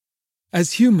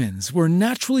As humans, we're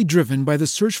naturally driven by the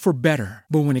search for better.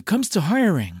 But when it comes to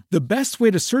hiring, the best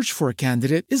way to search for a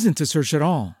candidate isn't to search at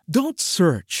all. Don't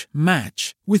search,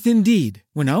 match with Indeed.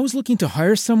 When I was looking to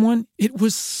hire someone, it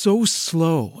was so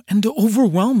slow and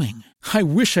overwhelming. I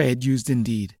wish I had used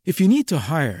Indeed. If you need to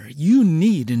hire, you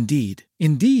need Indeed.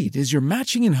 Indeed is your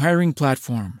matching and hiring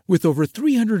platform with over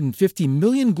 350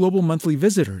 million global monthly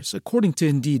visitors, according to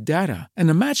Indeed data, and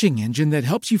a matching engine that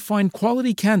helps you find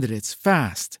quality candidates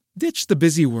fast. Ditch the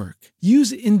busy work.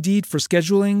 Use Indeed for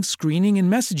scheduling, screening,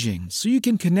 and messaging so you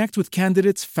can connect with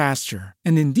candidates faster.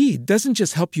 And Indeed doesn't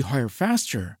just help you hire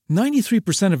faster.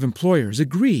 93% of employers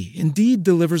agree Indeed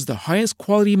delivers the highest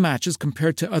quality matches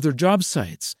compared to other job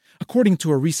sites, according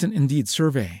to a recent Indeed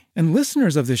survey. And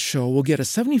listeners of this show will get a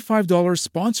 $75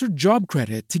 sponsored job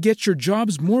credit to get your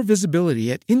jobs more visibility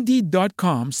at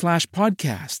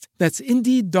Indeed.com/podcast. That's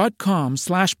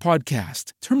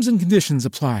Indeed.com/podcast. Terms and conditions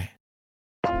apply.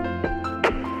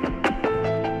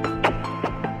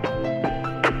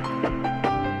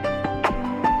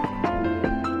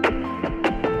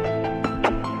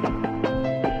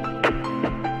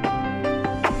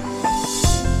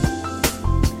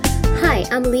 Hi,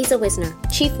 I'm Lisa Wisner,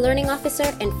 Chief Learning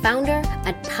Officer and founder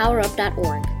at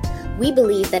PowerUp.org. We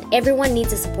believe that everyone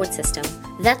needs a support system.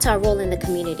 That's our role in the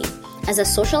community. As a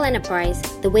social enterprise,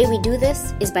 the way we do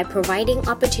this is by providing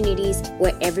opportunities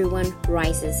where everyone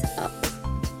rises up.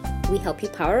 We help you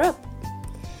power up.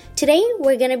 Today,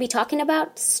 we're going to be talking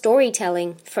about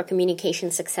storytelling for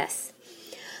communication success.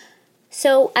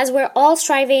 So as we're all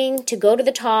striving to go to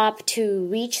the top, to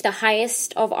reach the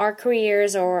highest of our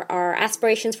careers or our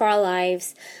aspirations for our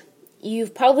lives,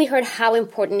 you've probably heard how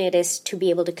important it is to be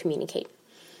able to communicate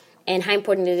and how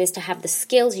important it is to have the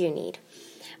skills you need.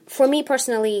 For me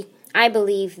personally, I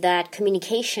believe that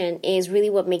communication is really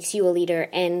what makes you a leader,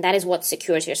 and that is what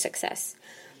secures your success.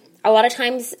 A lot of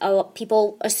times,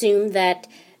 people assume that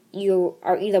you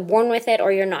are either born with it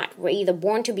or you're not. We're either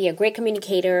born to be a great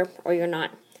communicator or you're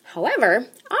not. However,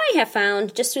 I have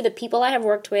found, just through the people I have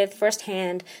worked with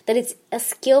firsthand, that it's a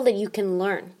skill that you can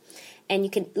learn. And you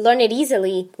can learn it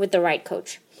easily with the right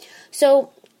coach. So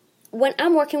when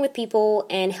I'm working with people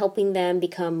and helping them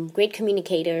become great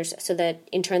communicators so that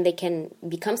in turn they can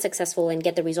become successful and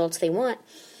get the results they want,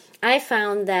 I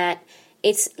found that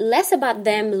it's less about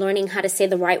them learning how to say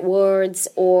the right words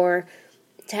or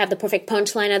to have the perfect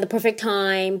punchline at the perfect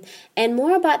time, and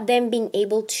more about them being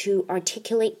able to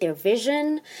articulate their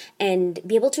vision and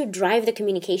be able to drive the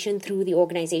communication through the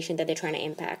organization that they're trying to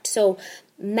impact. So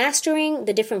mastering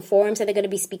the different forums that they're going to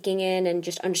be speaking in and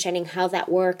just understanding how that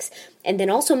works, and then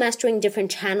also mastering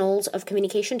different channels of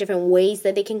communication, different ways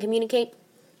that they can communicate,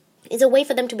 is a way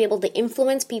for them to be able to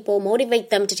influence people, motivate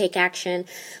them to take action,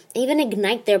 even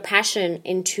ignite their passion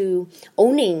into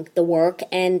owning the work,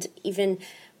 and even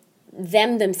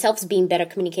them themselves being better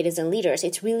communicators and leaders.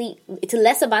 It's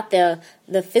less about the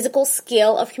physical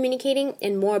skill of communicating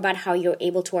and more about how you're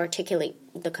able to articulate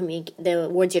the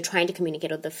words you're trying to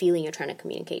communicate or the feeling you're trying to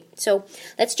communicate. So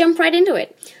let's jump right into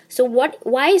it. So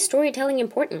why is storytelling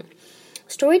important?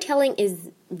 Storytelling is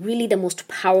really the most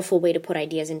powerful way to put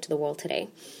ideas into the world today.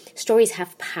 Stories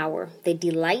have power. They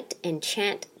delight,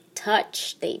 enchant,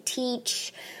 touch, they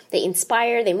teach, they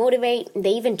inspire, they motivate,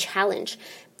 they even challenge.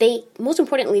 Most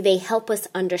importantly, they help us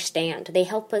understand. They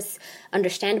help us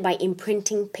understand by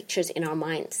imprinting pictures in our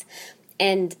minds.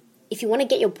 And if you want to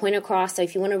get your point across, or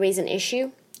if you want to raise an issue,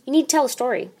 you need to tell a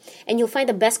story. And you'll find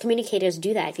the best communicators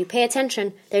do that. If you pay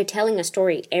attention, they're telling a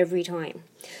story every time.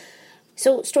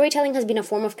 So storytelling has been a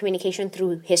form of communication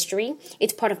through history.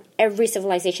 It's part of every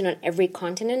civilization on every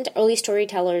continent. Early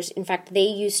storytellers, in fact, they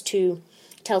used to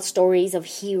tell stories of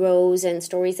heroes and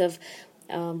stories of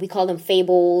we call them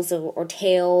fables or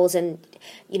tales, and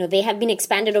they have been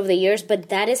expanded over the years, but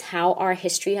that is how our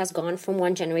history has gone from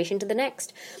one generation to the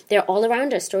next. They're all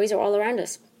around us. Stories are all around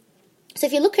us. So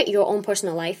if you look at your own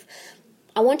personal life,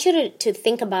 I want you to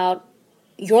think about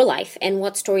your life and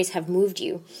what stories have moved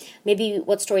you. Maybe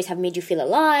what stories have made you feel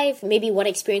alive. Maybe what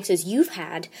experiences you've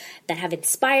had that have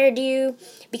inspired you.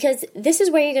 Because this is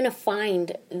where you're going to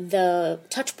find the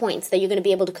touch points that you're going to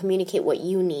be able to communicate what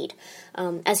you need.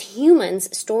 As humans,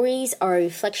 stories are a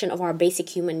reflection of our basic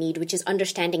human need, which is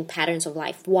understanding patterns of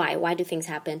life. Why do things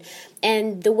happen?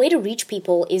 And the way to reach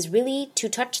people is really to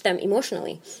touch them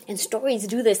emotionally. And stories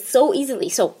do this so easily.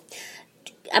 So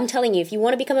I'm telling you, if you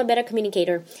want to become a better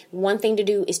communicator, one thing to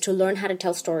do is to learn how to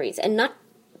tell stories. And not,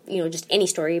 just any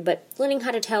story, but learning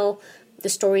how to tell the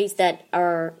stories that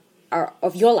are are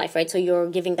of your life, right? So you're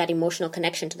giving that emotional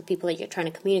connection to the people that you're trying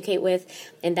to communicate with,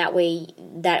 and that way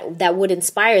that would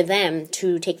inspire them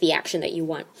to take the action that you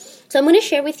want. So I'm going to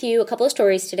share with you a couple of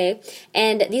stories today,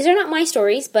 and these are not my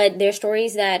stories, but they're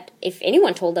stories that if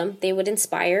anyone told them, they would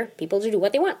inspire people to do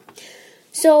what they want.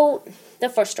 So the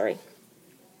first story.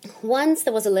 Once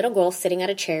there was a little girl sitting at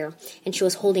a chair, and she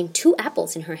was holding 2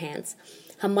 apples in her hands.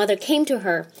 Her mother came to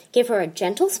her, gave her a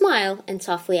gentle smile, and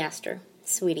softly asked her,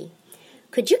 "Sweetie,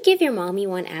 could you give your mommy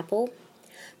 1 apple?"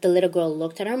 The little girl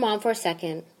looked at her mom for a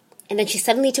second, and then she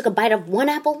suddenly took a bite of 1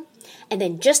 apple, and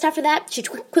then just after that, she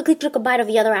quickly took a bite of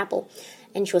the other apple,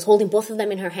 and she was holding both of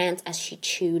them in her hands as she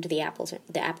chewed the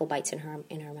apple bites in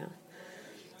her mouth.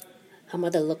 Her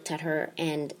mother looked at her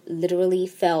and literally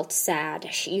felt sad.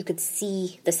 You could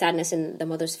see the sadness in the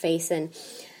mother's face, and,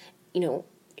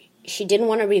 she didn't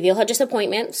want to reveal her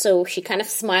disappointment, so she kind of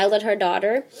smiled at her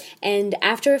daughter, and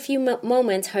after a few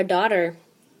moments, her daughter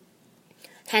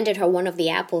handed her one of the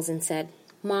apples and said,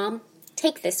 "Mom,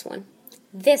 take this one.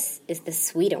 This is the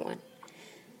sweeter one."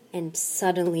 And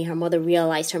suddenly her mother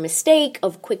realized her mistake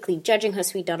of quickly judging her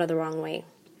sweet daughter the wrong way.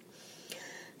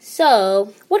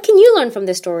 So, what can you learn from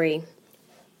this story?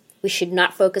 We should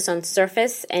not focus on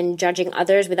surface and judging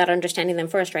others without understanding them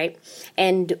first, right?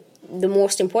 And the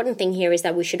most important thing here is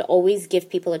that we should always give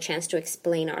people a chance to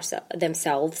explain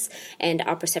themselves, and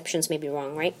our perceptions may be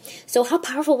wrong, right? So how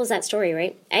powerful was that story,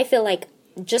 right? I feel like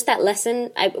just that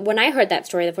lesson, when I heard that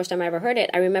story the first time I ever heard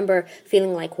it, I remember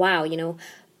feeling like, wow,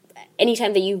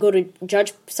 anytime that you go to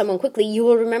judge someone quickly, you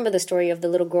will remember the story of the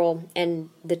little girl and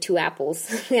the 2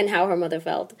 apples and how her mother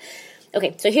felt.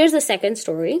 Okay, so here's the second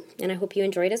story, and I hope you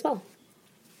enjoy it as well.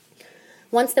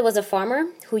 Once there was a farmer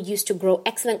who used to grow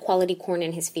excellent quality corn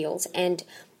in his fields, and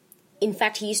in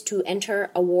fact, he used to enter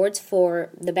awards for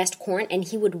the best corn, and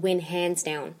he would win hands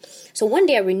down. So one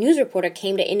day, a news reporter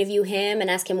came to interview him and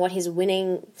ask him what his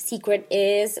winning secret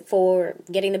is for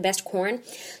getting the best corn.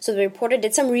 So the reporter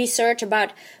did some research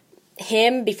about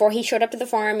him before he showed up to the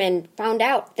farm and found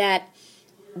out that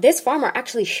this farmer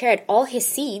actually shared all his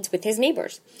seeds with his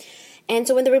neighbors. And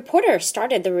so when the reporter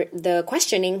started the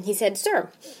questioning, he said, "Sir,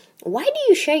 why do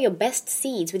you share your best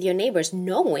seeds with your neighbors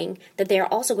knowing that they are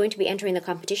also going to be entering the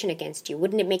competition against you?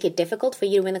 Wouldn't it make it difficult for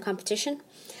you to win the competition?"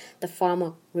 The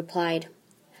farmer replied,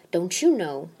 "Don't you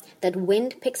know that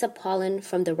wind picks up pollen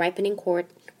from the ripening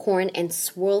corn and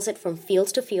swirls it from field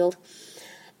to field?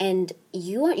 And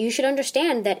you should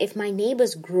understand that if my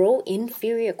neighbors grow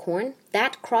inferior corn,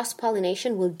 that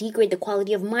cross-pollination will degrade the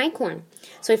quality of my corn.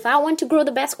 So if I want to grow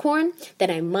the best corn, then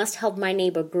I must help my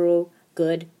neighbor grow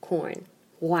good corn."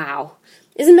 Wow.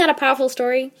 Isn't that a powerful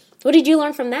story? What did you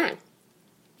learn from that?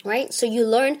 Right? So you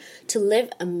learn to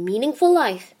live a meaningful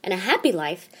life and a happy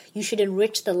life. You should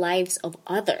enrich the lives of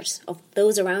others, of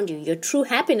those around you. Your true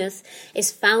happiness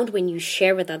is found when you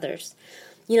share with others.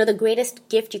 The greatest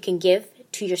gift you can give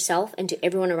to yourself and to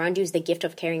everyone around you is the gift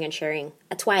of caring and sharing.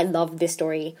 That's why I love this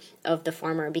story of the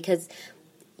farmer, because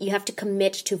you have to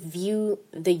commit to view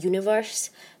the universe,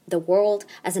 the world,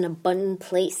 as an abundant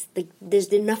place. There's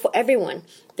enough for everyone.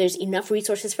 There's enough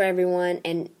resources for everyone,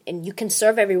 and you can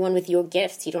serve everyone with your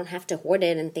gifts. You don't have to hoard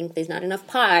it and think there's not enough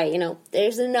pie.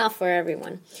 There's enough for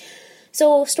everyone.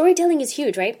 So storytelling is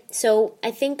huge, right? So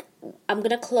I think I'm going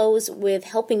to close with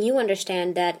helping you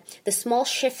understand that the small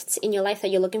shifts in your life that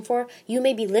you're looking for, you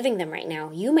may be living them right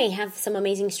now. You may have some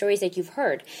amazing stories that you've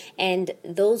heard, and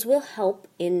those will help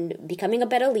in becoming a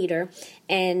better leader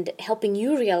and helping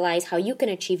you realize how you can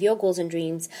achieve your goals and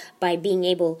dreams by being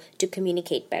able to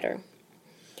communicate better.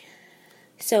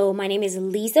 So my name is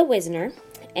Lisa Wisner.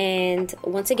 And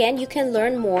once again, you can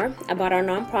learn more about our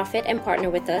nonprofit and partner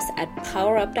with us at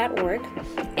powerup.org.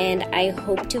 And I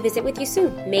hope to visit with you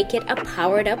soon. Make it a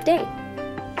powered up day.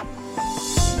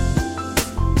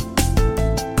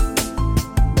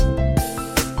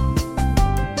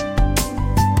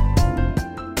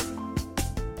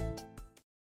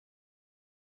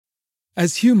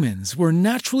 As humans, we're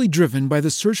naturally driven by the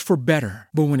search for better.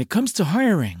 But when it comes to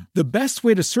hiring, the best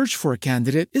way to search for a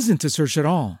candidate isn't to search at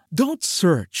all. Don't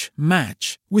search,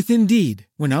 match with Indeed.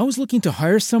 When I was looking to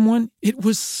hire someone, it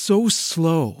was so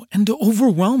slow and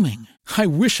overwhelming. I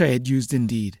wish I had used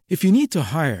Indeed. If you need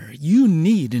to hire, you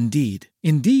need Indeed.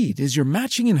 Indeed is your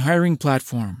matching and hiring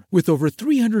platform with over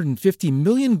 350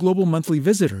 million global monthly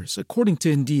visitors, according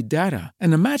to Indeed data,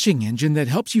 and a matching engine that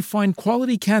helps you find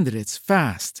quality candidates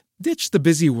fast. Ditch the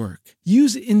busy work.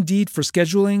 Use Indeed for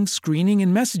scheduling, screening,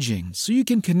 and messaging so you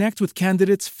can connect with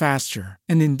candidates faster.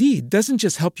 And Indeed doesn't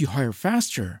just help you hire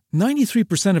faster.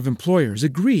 93% of employers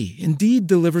agree Indeed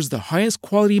delivers the highest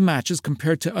quality matches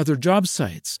compared to other job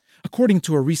sites, according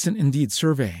to a recent Indeed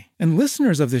survey. And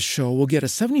listeners of this show will get a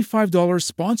 $75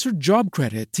 sponsored job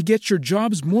credit to get your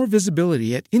jobs more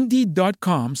visibility at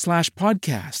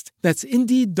Indeed.com/podcast. That's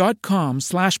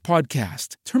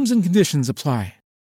Indeed.com/podcast. Terms and conditions apply.